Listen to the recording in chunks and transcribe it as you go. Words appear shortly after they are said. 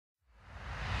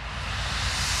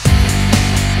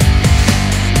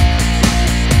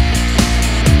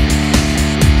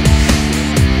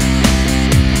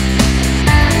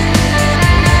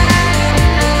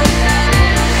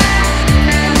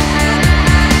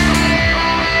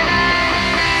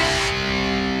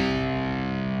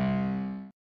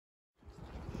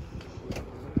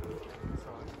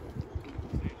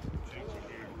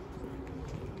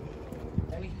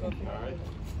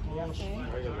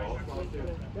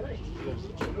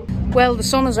Well, the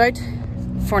sun is out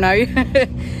for now.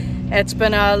 It's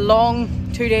been a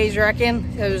long 2 days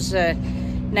wrecking. It was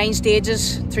 9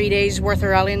 stages, 3 days worth of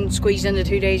rallying squeezed into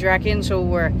 2 days wrecking, so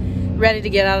we're ready to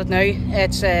get at it now.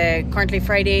 It's currently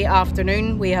Friday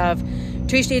afternoon. We have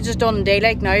 2 stages done in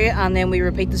daylight now, and then we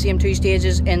repeat the same 2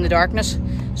 stages in the darkness,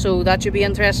 so that should be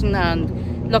interesting.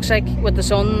 And looks like with the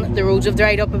sun the roads have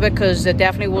dried up a bit, because it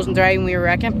definitely wasn't dry when we were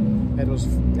wrecking. It was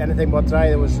anything but dry.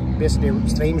 There was basically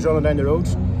streams running down the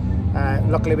roads.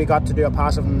 Luckily we got to do a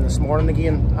pass of them this morning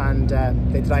again, and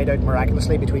they dried out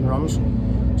miraculously between runs.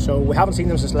 So we haven't seen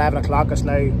them since 11 o'clock. It's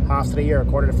now 3:30 or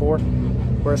 4:45.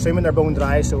 We're assuming they're bone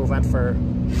dry, so we went for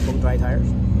bone dry tyres.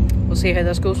 We'll see how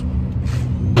this goes.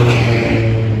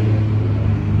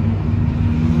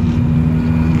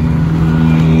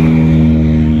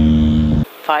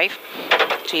 5.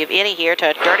 So you have 80 here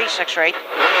to 36 right,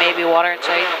 maybe water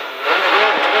inside.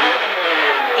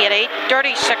 80,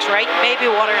 36 right, maybe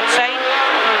water inside.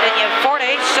 Then you have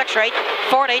 40, 6 right,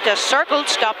 40 to circle,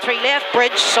 stop 3 left,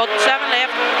 bridge, sudden 7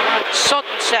 left,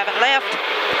 sudden 7 left.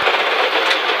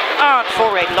 And 4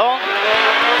 right long,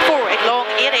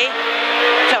 80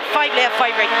 to 5 left,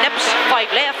 5 right nips,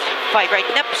 5 left, 5 right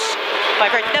nips,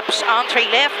 5 right nips, and 3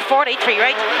 left, 40, 3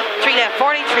 right, 3 left,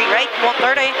 40, 3 right,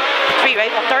 130, 3 right,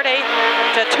 130,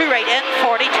 to 2 right in,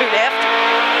 40, 2 left,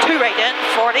 2 right in,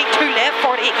 40, 2 left,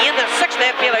 40 again, to 6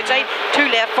 left, bail outside, 2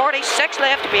 left, 40, 6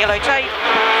 left, bail outside,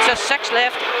 to 6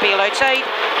 left, bail outside,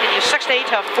 then you 60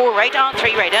 to 4 right, and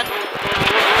 3 right in,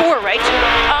 4 right,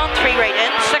 and 3 right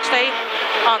in, 60,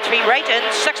 on 3 right in,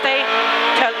 60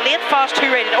 to late fast 2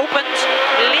 right in opens,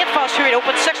 late fast 2 right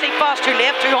opens, 60 fast 2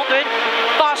 left, 200,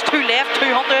 fast 2 left,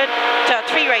 200 to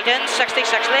 3 right in,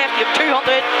 66 left, you have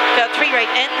 200 to 3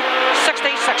 right in,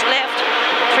 66 left,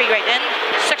 3 right in,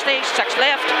 66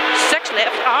 left, 6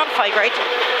 left, and 5 right,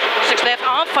 6 left,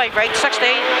 and 5 right, 60,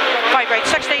 5 right,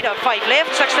 60 to 5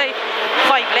 left, 60,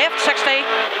 5 left, 60,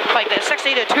 5 left,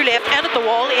 60 to 2 left, in at the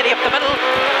wall, 80 up the middle,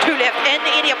 2 left in,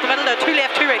 80 up the middle to 2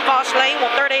 left, 2 right, fast line,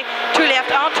 130, 2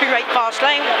 left and 2 right, fast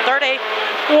line, 130,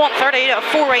 130 to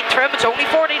 4 right trim, it's only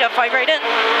 40 to 5 right in,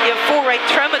 you have 4 right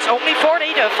trim, it's only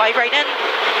 40 to 5 right in,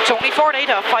 it's only 40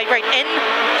 to 5 right in,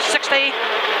 60,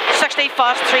 60,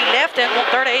 fast 3 left in,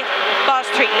 130, fast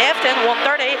 3 left in,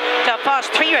 130, to fast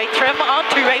 3 right trim, on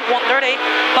 2 right, 130,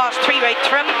 fast 3 right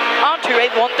trim, on 2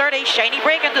 right, 130, shiny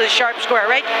break into the sharp square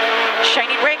right,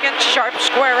 shiny break in, sharp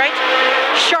square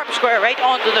right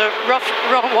onto the rough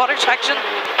run water section,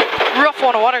 rough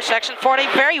on water section, 40,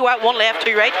 very wet, 1 left,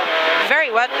 2 right, very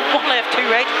wet, 1 left, 2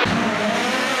 right.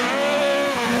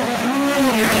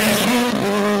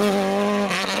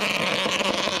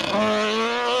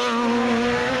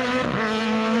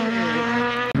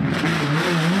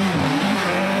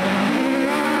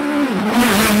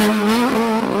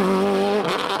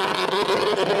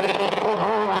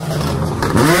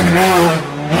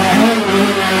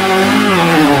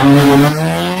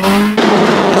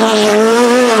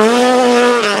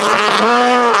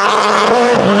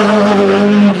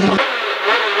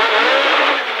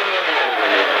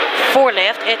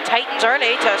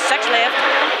 To 6 left,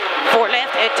 4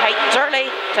 left, it tightens early,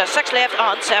 to 6 left,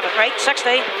 on 7 right,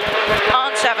 60,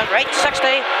 on 7 right,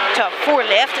 60, to 4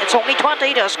 left, it's only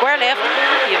 20, to square left,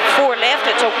 you have 4 left,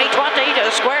 it's only 20,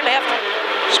 to square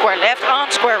left,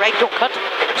 on square right, don't cut,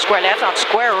 square left, on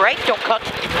square right, don't cut,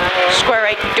 square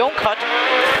right, don't cut,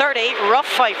 30, rough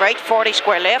 5 right, 40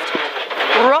 square left,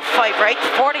 rough 5 right,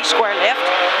 40 square left,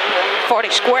 40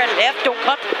 square left, don't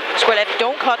cut, square left,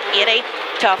 don't cut, 80,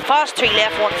 to fast 3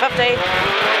 left, 150,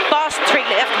 fast 3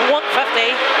 left,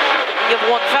 150,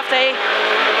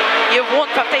 you have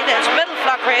 150, then it's middle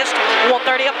flat crest,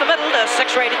 130 up the middle to 6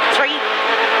 right at 3,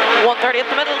 130 up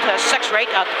the middle to 6 right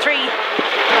at 3,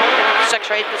 6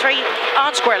 right at 3,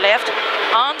 on square left,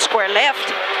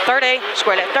 30,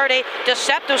 square left 30,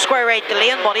 deceptive square right, the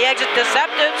lane, muddy exit,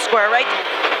 deceptive square right,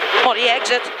 muddy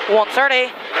exit, 130,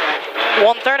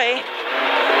 130,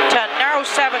 to narrow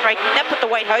 7 right, nip at the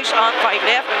White House, on 5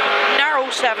 left, narrow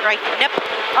 7 right, nip,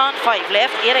 on 5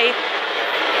 left, 80,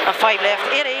 and 5 left,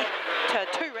 80, to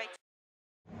 2 right.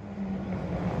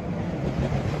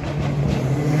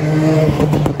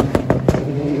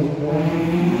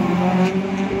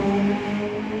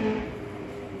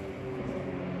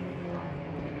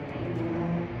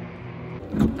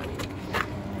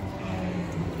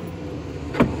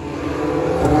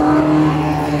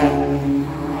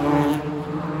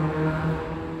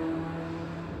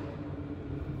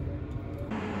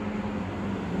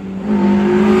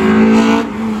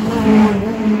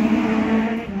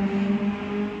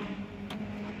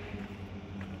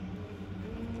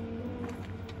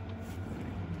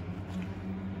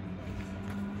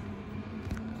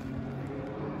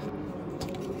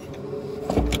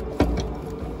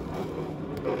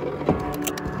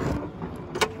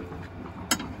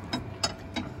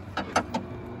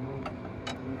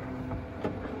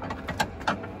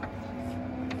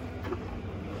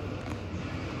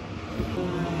 I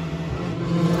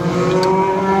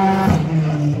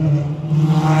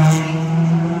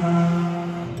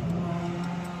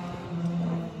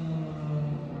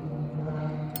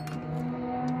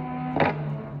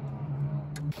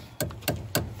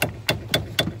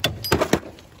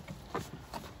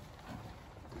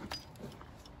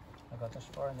got this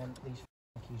far, and then these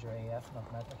keys are AF,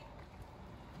 not metric.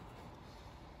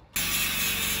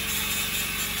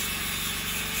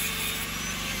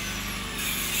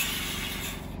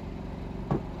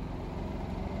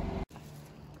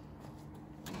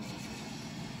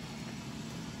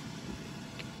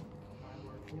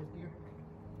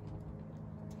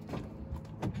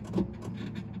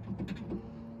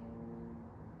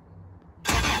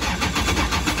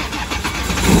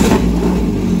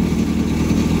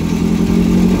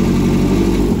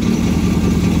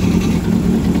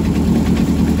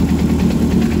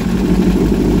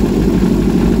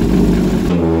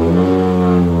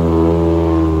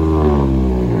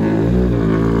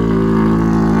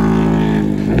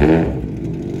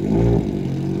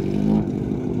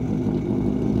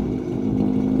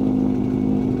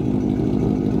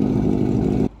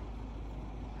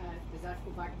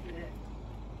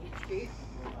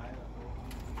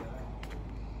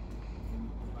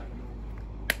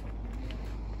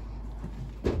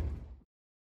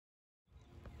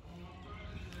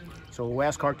 So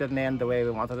West Cork didn't end the way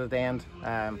we wanted it to end.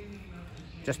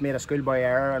 Just made a schoolboy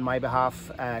error on my behalf.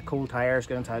 Cold tyres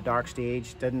got into a dark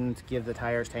stage, didn't give the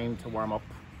tyres time to warm up.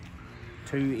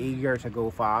 Too eager to go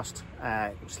fast.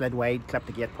 Slid wide, clipped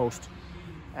the gate post.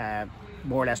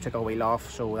 More or less took a wheel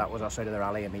off, so that was us out of the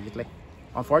rally immediately.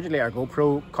 Unfortunately, our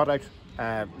GoPro cut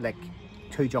out like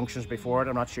 2 junctions before it.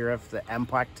 I'm not sure if the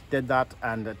impact did that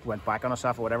and it went back on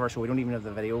itself or whatever, so we don't even have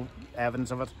the video evidence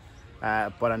of it.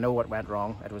 But I know what went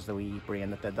wrong. It was the wee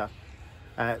brain that did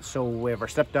that. So we have her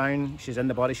slipped down. She's in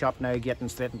the body shop now, getting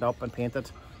straightened up and painted.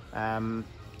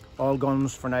 All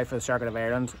guns for now for the Circuit of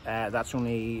Ireland. That's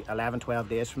only 11-12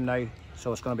 days from now,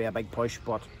 so it's going to be a big push,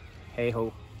 but hey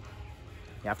ho,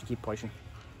 you have to keep pushing.